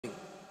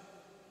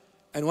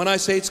And when I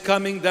say it's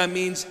coming, that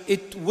means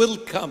it will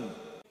come.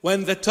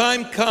 When the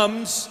time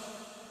comes,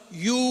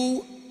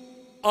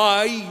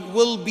 I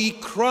will be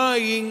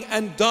crying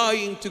and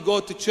dying to go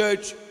to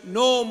church.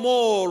 No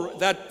more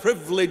that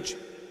privilege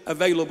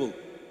available.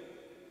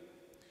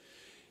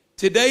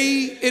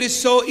 Today, it is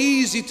so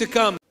easy to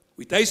come.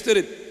 We tasted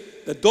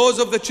it. The doors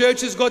of the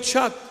churches got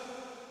shut.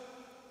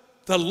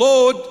 The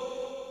Lord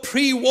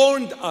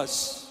pre-warned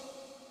us.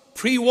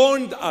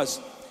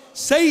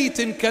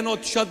 Satan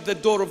cannot shut the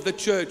door of the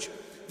church.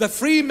 The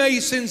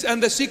Freemasons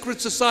and the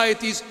secret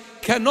societies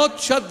cannot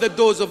shut the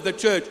doors of the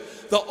church.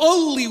 The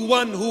only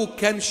one who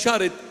can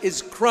shut it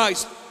is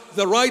Christ,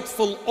 the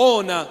rightful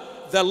owner,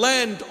 the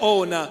land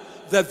owner,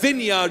 the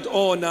vineyard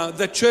owner,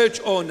 the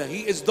church owner.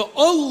 He is the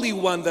only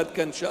one that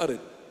can shut it.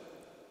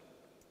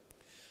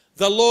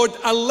 The Lord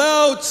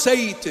allowed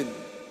Satan,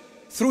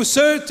 through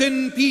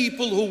certain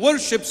people who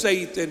worship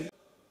Satan,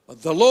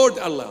 but the Lord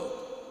allowed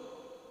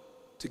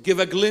to give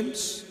a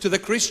glimpse to the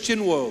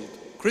Christian world,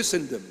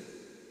 Christendom.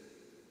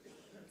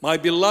 My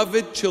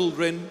beloved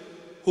children,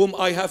 whom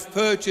I have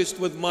purchased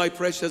with my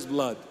precious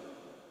blood,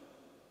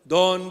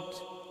 don't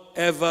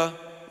ever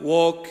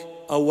walk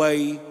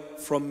away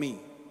from me.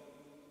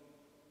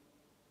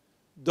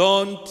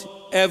 Don't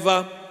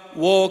ever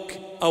walk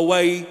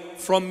away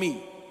from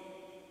me.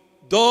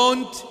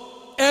 Don't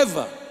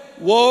ever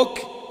walk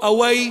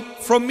away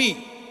from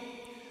me.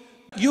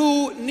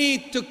 You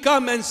need to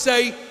come and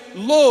say,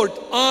 Lord,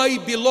 I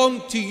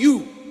belong to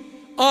you.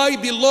 I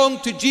belong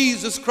to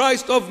Jesus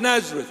Christ of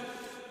Nazareth.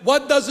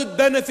 What does it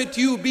benefit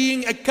you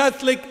being a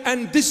Catholic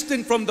and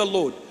distant from the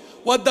Lord?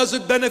 What does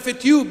it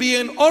benefit you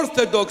being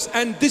Orthodox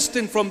and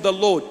distant from the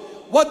Lord?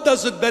 What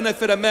does it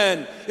benefit a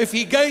man if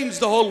he gains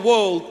the whole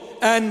world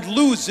and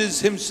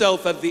loses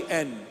himself at the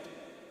end?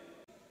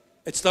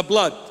 It's the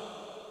blood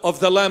of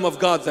the Lamb of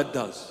God that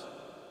does.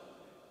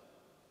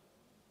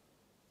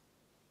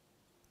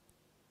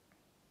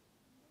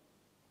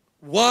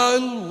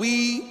 While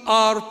we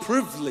are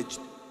privileged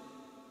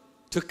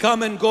to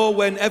come and go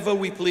whenever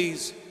we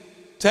please,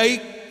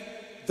 take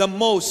the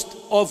most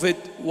of it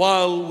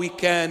while we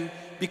can,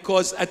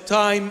 because a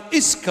time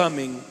is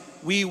coming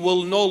we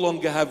will no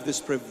longer have this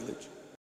privilege.